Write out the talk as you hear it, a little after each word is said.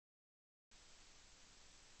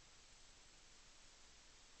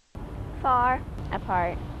Far.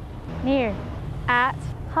 Apart. Near. At.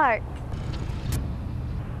 Heart.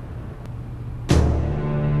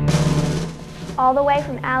 All the way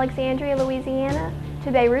from Alexandria, Louisiana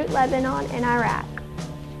to Beirut, Lebanon, and Iraq.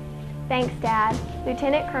 Thanks, Dad.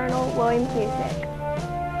 Lieutenant Colonel William Cusick.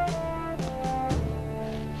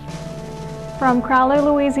 From Crowley,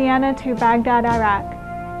 Louisiana to Baghdad, Iraq.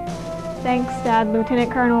 Thanks, Dad.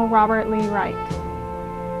 Lieutenant Colonel Robert Lee Wright.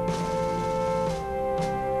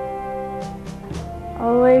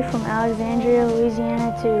 All the way from Alexandria,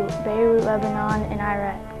 Louisiana to Beirut, Lebanon, and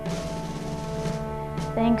Iraq.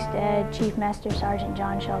 Thanks, Dad. Chief Master Sergeant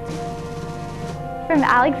John Shelton. From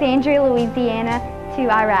Alexandria, Louisiana to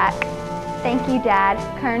Iraq. Thank you, Dad.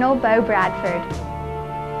 Colonel Bo Bradford.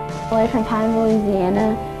 All the way from Pine,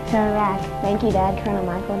 Louisiana to Iraq. Thank you, Dad. Colonel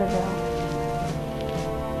Michael DeVille.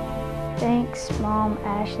 Thanks, Mom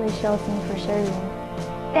Ashley Shelton, for serving.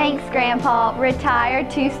 Thanks, Grandpa. Retired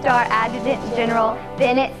 2-star Adjutant General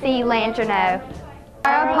Bennett C. Landreneau.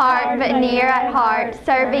 Far apart but near at heart,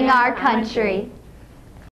 serving our country.